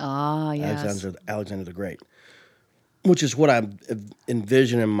Burton. Ah, yes. Alexander the Great. Which is what I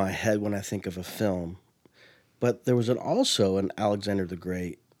envision in my head when I think of a film. But there was also an Alexander the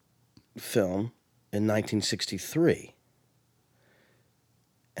Great film in 1963.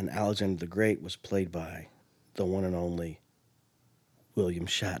 And Alexander the Great was played by the one and only William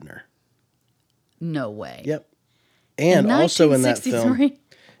Shatner. No way. Yep. And also in that film.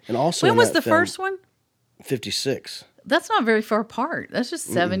 And also when was the first one? 56. That's not very far apart. That's just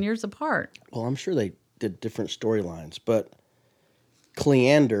 7 years apart. Well, I'm sure they did different storylines, but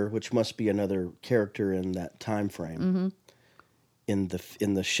Cleander, which must be another character in that time frame, in the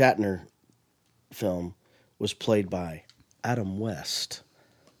Shatner film, was played by Adam West,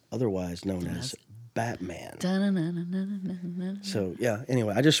 otherwise known as Batman. So yeah.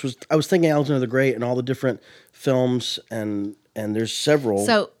 Anyway, I was thinking Alexander the Great and all the different films, and there's several.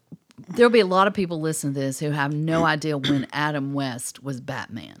 So there'll be a lot of people listening to this who have no idea when Adam West was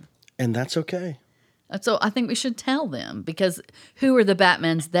Batman. And that's okay. So I think we should tell them, because who are the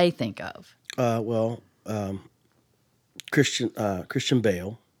Batmans they think of? Christian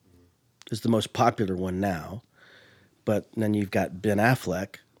Bale is the most popular one now, but then you've got Ben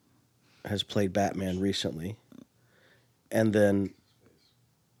Affleck has played Batman recently, and then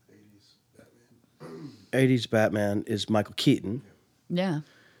 80s Batman is Michael Keaton. Yeah.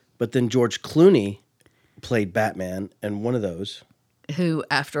 But then George Clooney played Batman in one of those. Who,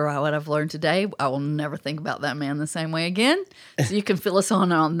 after what I've learned today, I will never think about that man the same way again. So you can fill us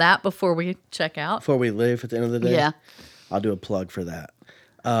on that before we check out. Before we leave at the end of the day? Yeah. I'll do a plug for that.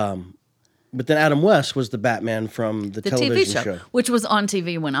 But then Adam West was the Batman from the television TV show, which was on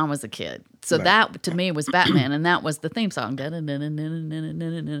TV when I was a kid. So that, to me, was Batman, and that was the theme song. Batman.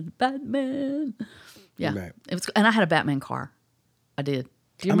 Yeah. Right. It was, and I had a Batman car. I did.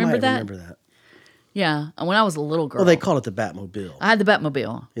 Do you remember that? I remember that. Yeah. And when I was a little girl. Well, they called it the Batmobile. I had the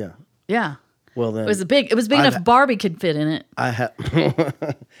Batmobile. Yeah. Yeah. Well, then it was big enough Barbie could fit in it. I had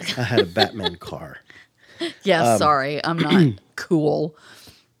a Batman car. Yeah, sorry. I'm not cool.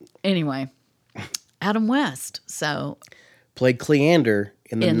 Anyway, Adam West. So played Cleander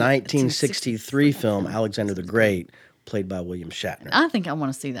in the 1963 film Alexander the Great, played by William Shatner. I think I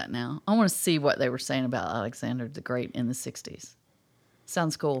want to see that now. I want to see what they were saying about Alexander the Great in the 60s.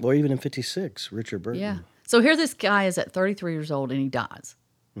 Sounds cool. Or even in 56, Richard Burton. Yeah. So here this guy is at 33 years old and he dies.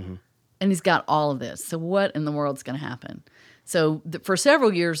 Mm-hmm. And he's got all of this. So what in the world's going to happen? So for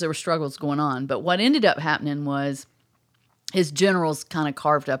several years there were struggles going on. But what ended up happening was his generals kind of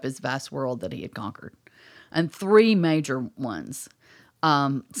carved up his vast world that he had conquered. And 3 major ones.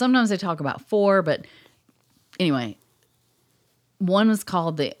 Sometimes they talk about 4, but anyway, one was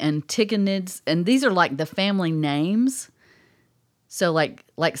called the Antigonids. And these are like the family names. So like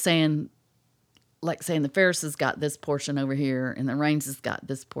saying the Ferrises got this portion over here and the Raineses got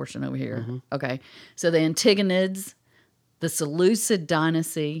this portion over here. Mm-hmm. Okay. So the Antigonids, the Seleucid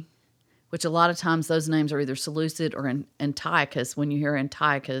dynasty, which a lot of times those names are either Seleucid or Antiochus. When you hear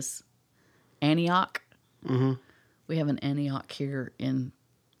Antiochus, Antioch. Mm-hmm. We have an Antioch here in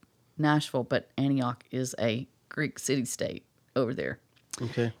Nashville, but Antioch is a Greek city-state over there.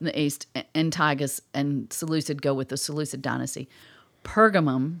 Okay. In the east. Antiochus and Seleucid go with the Seleucid dynasty.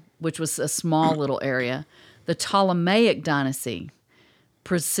 Pergamum, which was a small little area, the Ptolemaic dynasty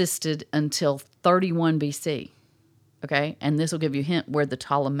persisted until 31 BC. Okay? And this will give you a hint where the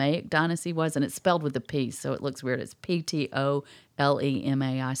Ptolemaic dynasty was, and it's spelled with a P, so it looks weird. It's Ptolemaic.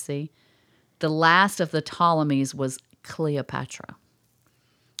 The last of the Ptolemies was Cleopatra.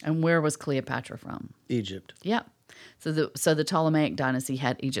 And where was Cleopatra from? Egypt. Yep. So the Ptolemaic dynasty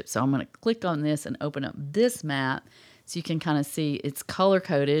had Egypt. So I'm going to click on this and open up this map so you can kind of see it's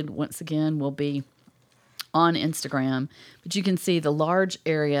color-coded. Once again, will be on Instagram. But you can see the large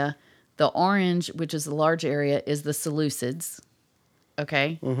area. The orange, which is the large area, is the Seleucids.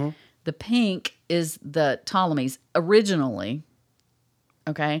 Okay? Mm-hmm. The pink is the Ptolemies originally.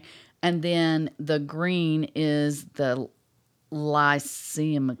 Okay? And then the green is the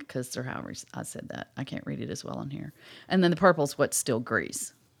Lysimachus, or however I said that. I can't read it as well on here. And then the purple is what's still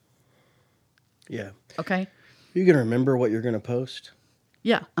Greece. Yeah. Okay? You're going to remember what you're going to post?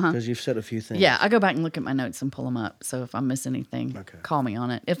 Yeah. Because you've said a few things. Yeah, I go back and look at my notes and pull them up. So if I miss anything, call me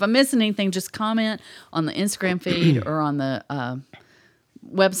on it. If I miss anything, just comment on the Instagram feed or on the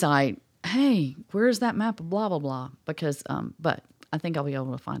website. Hey, where's that map of blah, blah, blah? Because, but I think I'll be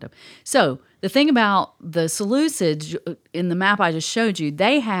able to find them. So the thing about the Seleucids in the map I just showed you,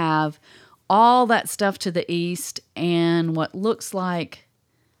 they have all that stuff to the east and what looks like,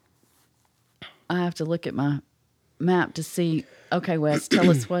 I have to look at my map to see. Okay, Wes, tell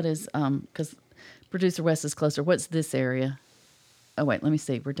us what is, because producer Wes is closer. What's this area? Oh, wait, let me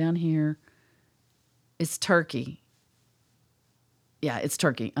see. We're down here. It's Turkey. Yeah, it's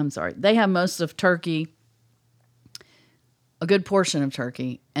Turkey. I'm sorry. They have most of Turkey, a good portion of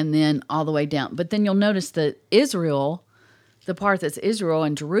Turkey, and then all the way down. But then you'll notice that Israel, the part that's Israel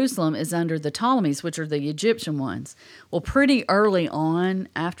and Jerusalem, is under the Ptolemies, which are the Egyptian ones. Well, pretty early on,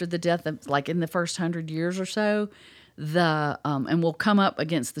 after the death of, like in the first 100 years or so, and we'll come up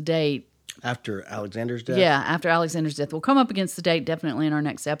against the date. After Alexander's death? Yeah, after Alexander's death. We'll come up against the date definitely in our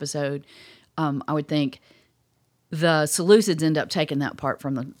next episode, I would think. the Seleucids end up taking that part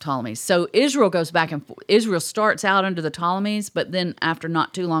from the Ptolemies. So Israel goes back and forth. Israel starts out under the Ptolemies, but then after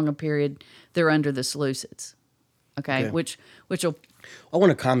not too long a period, they're under the Seleucids. Okay. Which will. I want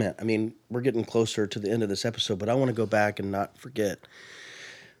to comment. I mean, we're getting closer to the end of this episode, but I want to go back and not forget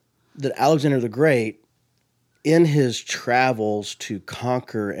that Alexander the Great, in his travels to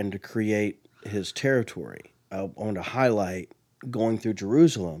conquer and to create his territory, I want to highlight going through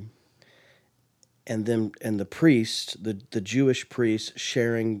Jerusalem. And the priests, the Jewish priests,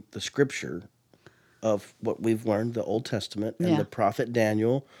 sharing the scripture of what we've learned, the Old Testament, and the prophet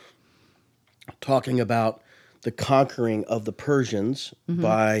Daniel, talking about the conquering of the Persians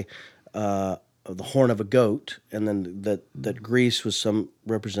by the horn of a goat, and then that Greece was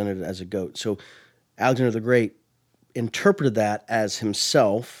represented as a goat. So Alexander the Great interpreted that as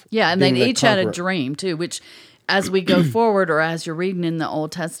himself. Yeah, and they each had a dream too, which, as we go forward, or as you're reading in the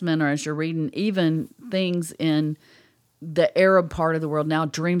Old Testament, or as you're reading even things in the Arab part of the world now,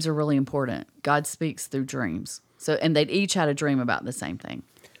 dreams are really important. God speaks through dreams. So, and they each had a dream about the same thing.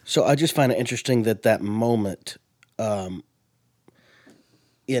 So I just find it interesting that moment,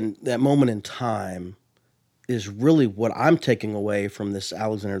 in time, is really what I'm taking away from this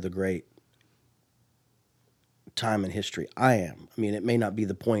Alexander the Great time in history. I mean, it may not be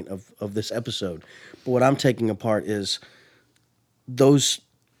the point of this episode, but what I'm taking apart is those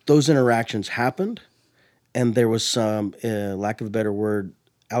interactions happened, and there was some, lack of a better word,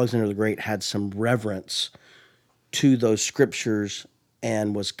 Alexander the Great had some reverence to those scriptures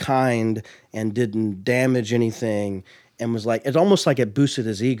and was kind and didn't damage anything, and was like, it's almost like it boosted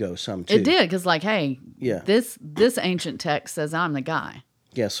his ego some too. It did, because like, hey, this ancient text says I'm the guy.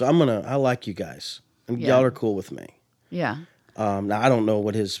 Yeah, so I like you guys. And y'all are cool with me. Yeah. Now I don't know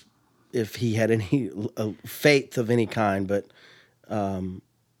if he had any faith of any kind, but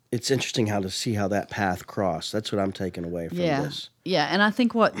it's interesting to see how that path crossed. That's what I'm taking away from this. Yeah, and I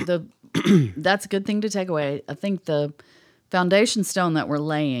think that's a good thing to take away. I think the foundation stone that we're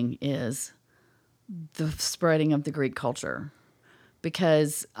laying is the spreading of the Greek culture,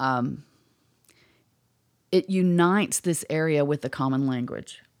 because it unites this area with a common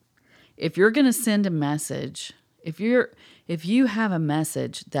language. If you're going to send a message, if you have a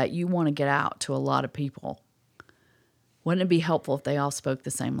message that you want to get out to a lot of people, wouldn't it be helpful if they all spoke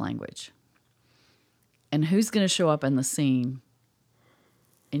the same language? And who's going to show up in the scene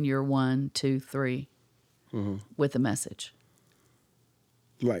in year 1, 2, 3 with a message?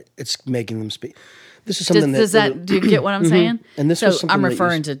 Right. It's making them speak. This is something do you get what I'm saying? And this was something I'm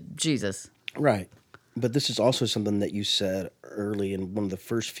referring to Jesus. Right. But this is also something that you said early in one of the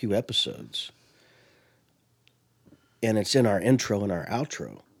first few episodes. And it's in our intro and our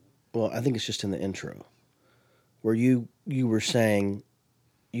outro. Well, I think it's just in the intro, where you were saying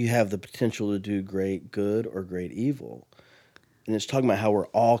you have the potential to do great good or great evil. And it's talking about how we're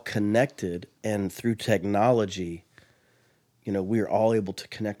all connected, and through technology, we are all able to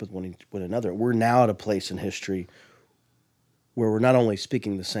connect with one another. We're now at a place in history where we're not only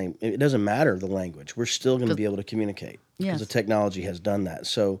speaking the same, it doesn't matter the language, we're still going to be able to communicate because the technology has done that.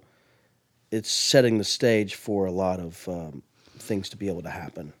 So it's setting the stage for a lot of things to be able to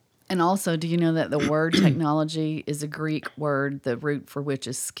happen. And also, do you know that the word technology is a Greek word, the root for which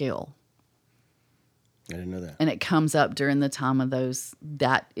is skill? I didn't know that. And it comes up during the time of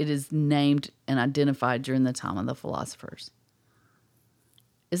that it is named and identified during the time of the philosophers.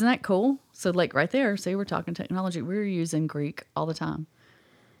 Isn't that cool? So like right there, say we're talking technology, we're using Greek all the time.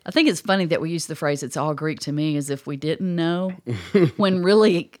 I think it's funny that we use the phrase, it's all Greek to me, as if we didn't know, when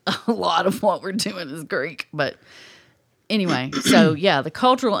really a lot of what we're doing is Greek. But anyway, so yeah, the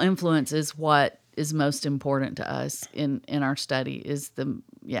cultural influence is what is most important to us in our study is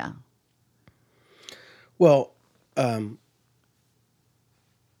Well, and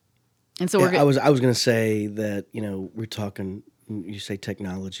so I was going to say that, we're talking, you say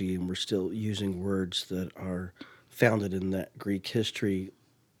technology, and we're still using words that are founded in that Greek history,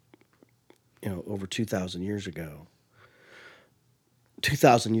 over 2,000 years ago.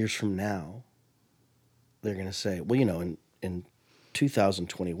 2,000 years from now, they're going to say, well, in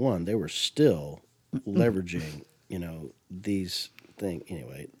 2021, they were still leveraging, these things.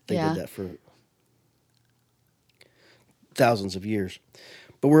 Anyway, they did that for thousands of years.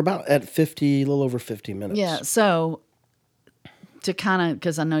 But we're about at a little over 50 minutes. Yeah, so to kind of,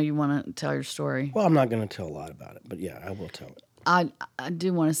 because I know you want to tell your story. Well, I'm not going to tell a lot about it, but yeah, I will tell it. I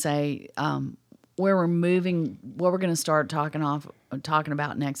do want to say where we're moving, what we're going to start talking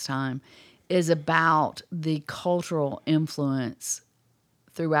about next time is about the cultural influence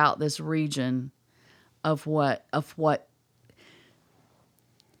throughout this region of what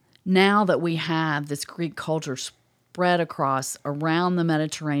now that we have this Greek culture spread across around the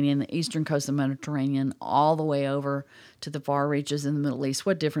Mediterranean, the eastern coast of the Mediterranean, all the way over to the far reaches in the Middle East.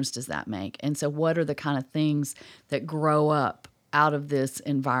 What difference does that make? And so what are the kind of things that grow up out of this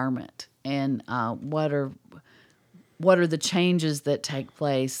environment? And what are the changes that take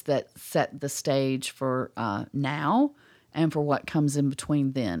place that set the stage for now and for what comes in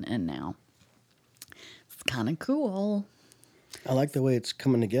between then and now? It's kind of cool. I like the way it's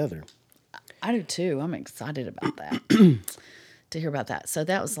coming together. I do too. I'm excited about that, to hear about that. So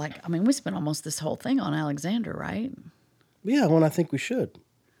that was like, I mean, we spent almost this whole thing on Alexander, right? Yeah, well, I think we should.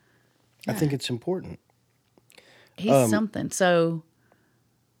 Yeah. I think it's important. He's something. So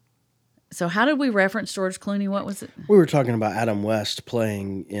how did we reference George Clooney? What was it? We were talking about Adam West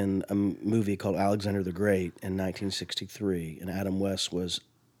playing in a movie called Alexander the Great in 1963, and Adam West was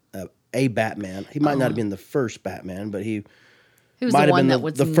a Batman. He might not have been the first Batman, but he was might the have one been that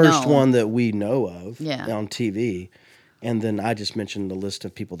was the first known. one that we know of Yeah. on TV. And then I just mentioned the list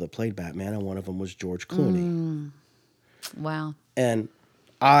of people that played Batman, and one of them was George Clooney. Wow. And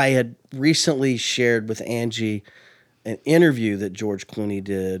I had recently shared with Angie an interview that George Clooney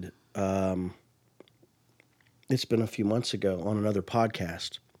did. It's been a few months ago on another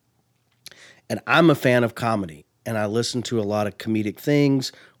podcast. And I'm a fan of comedy, and I listen to a lot of comedic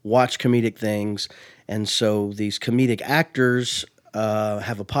things, watch comedic things. And so these comedic actors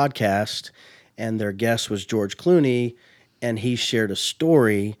have a podcast, and their guest was George Clooney, and he shared a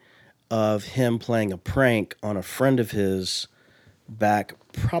story of him playing a prank on a friend of his back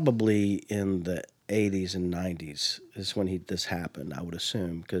probably in the 80s and 90s is when this happened, I would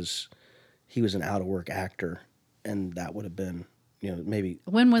assume, because he was an out-of-work actor, and that would have been, maybe...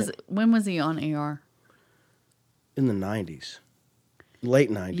 When was he on AR? In the 90s.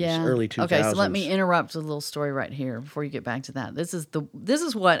 Late 90s, Yeah. early 2000s. Okay, so let me interrupt a little story right here before you get back to that. This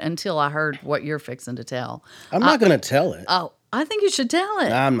is what, until I heard what you're fixing to tell. I'm not going to tell it. Oh, I think you should tell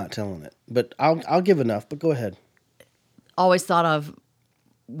it. I'm not telling it, but I'll give enough, but go ahead. Always thought of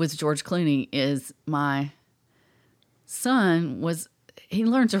with George Clooney is my son he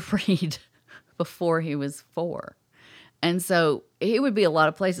learned to read before he was 4. And so he would be a lot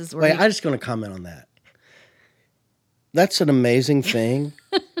of places where Wait, I'm just going to comment on that. That's an amazing thing,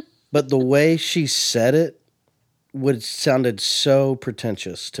 but the way she said it sounded so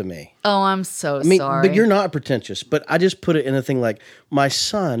pretentious to me. Oh, I'm so sorry. But you're not pretentious, but I just put it in a thing like, my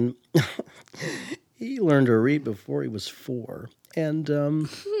son, he learned to read before he was 4. And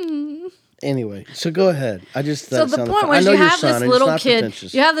anyway, so go ahead. I just So the point was, you have this little kid.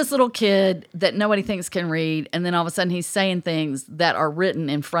 Pretentious. You have this little kid that nobody thinks can read, and then all of a sudden he's saying things that are written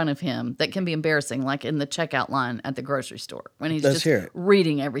in front of him that can be embarrassing, like in the checkout line at the grocery store when he's Let's just hear it.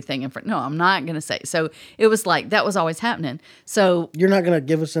 reading everything in front. No, I'm not going to say. So it was like that was always happening. So You're not going to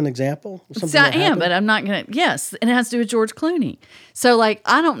give us an example of something see, I that am, happened? but I'm not going to. Yes, and it has to do with George Clooney. So like,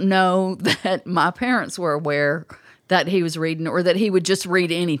 I don't know that my parents were aware that he was reading, or that he would just read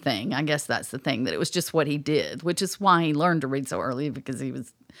anything. I guess that's the thing, that it was just what he did, which is why he learned to read so early, because he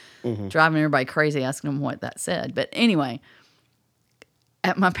was driving everybody crazy asking him what that said. But anyway,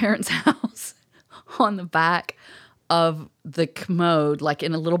 at my parents' house, on the back of the commode, like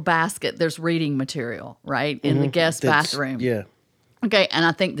in a little basket, there's reading material, right? In the guest bathroom. Yeah. Okay, and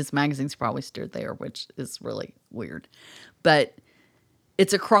I think this magazine's probably stored there, which is really weird. But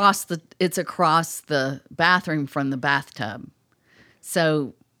it's across the bathroom from the bathtub.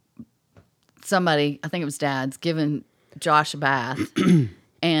 So somebody, I think it was Dad's, giving Josh a bath,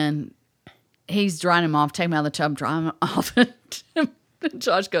 and he's drying him off, taking him out of the tub, drying him off. And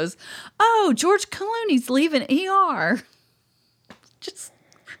Josh goes, "Oh, George Clooney's leaving ER."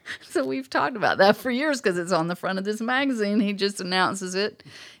 So we've talked about that for years because it's on the front of this magazine. He just announces it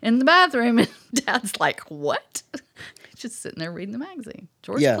in the bathroom, and Dad's like, "What?" He's just sitting there reading the magazine.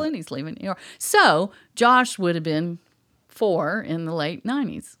 George Clooney's leaving ER. So Josh would have been 4 in the late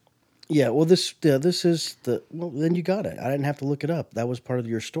 90s. Yeah, well, this is then you got it. I didn't have to look it up. That was part of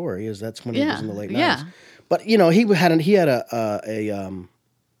your story. That's when he was in the late 90s. Yeah. But he had a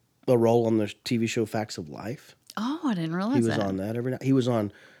role on the TV show Facts of Life. Oh, I didn't realize He was that. on that every night. He was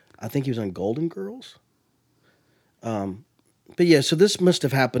on, I think he was on Golden Girls. But yeah, so this must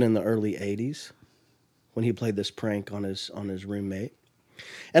have happened in the early 80s when he played this prank on his roommate.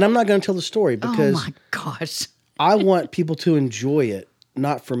 And I'm not going to tell the story because Oh my gosh. I want people to enjoy it,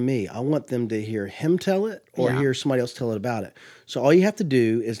 not for me. I want them to hear him tell it or hear somebody else tell it about it. So all you have to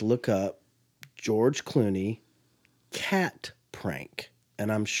do is look up George Clooney cat prank,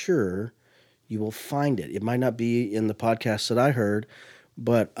 and I'm sure you will find it. It might not be in the podcast that I heard,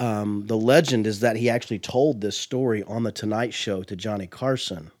 but the legend is that he actually told this story on The Tonight Show to Johnny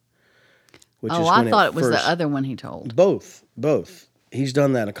Carson. which Oh, is I when thought it was first, the other one he told. Both. He's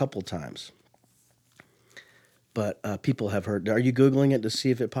done that a couple times. But people have heard. Are you Googling it to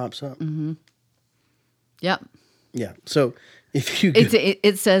see if it pops up? Mm-hmm. Yep. Yeah. So if you...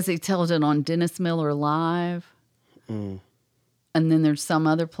 It says he tells it on Dennis Miller Live. And then there's some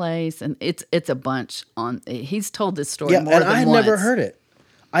other place. And it's a bunch on... He's told this story more than once. I had never heard it.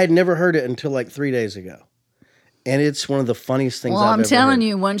 I had never heard it until like 3 days ago. And it's one of the funniest things I've ever heard. Well, I'm telling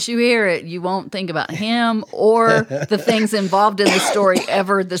you, once you hear it, you won't think about him or the things involved in the story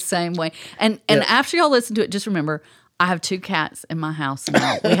ever the same way. And after y'all listen to it, just remember, I have 2 cats in my house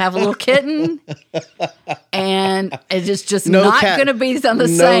now. We have a little kitten, and it's just not going to be the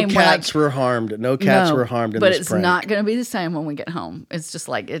same. No cats were harmed. No cats were harmed in this prank. But it's not going to be the same when we get home. It's just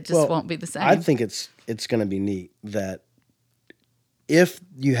like, it just won't be the same. I think it's going to be neat that if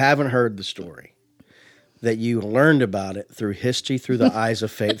you haven't heard the story, that you learned about it through History Through the Eyes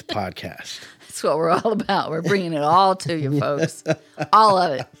of Faith podcast. That's what we're all about. We're bringing it all to you, folks. All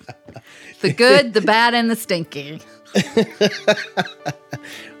of it. The good, the bad, and the stinky.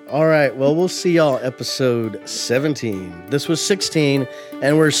 All right. Well, we'll see y'all episode 17. This was 16,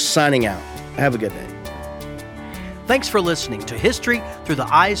 and we're signing out. Have a good day. Thanks for listening to History Through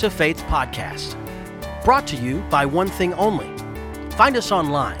the Eyes of Faith podcast. Brought to you by One Thing Only. Find us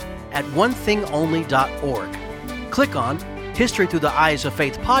online at onethingonly.org. Click on History Through the Eyes of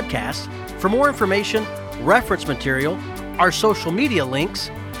Faith podcast for more information, reference material, our social media links,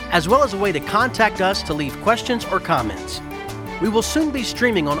 as well as a way to contact us to leave questions or comments. We will soon be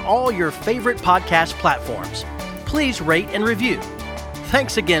streaming on all your favorite podcast platforms. Please rate and review.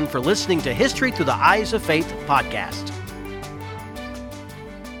 Thanks again for listening to History Through the Eyes of Faith podcast.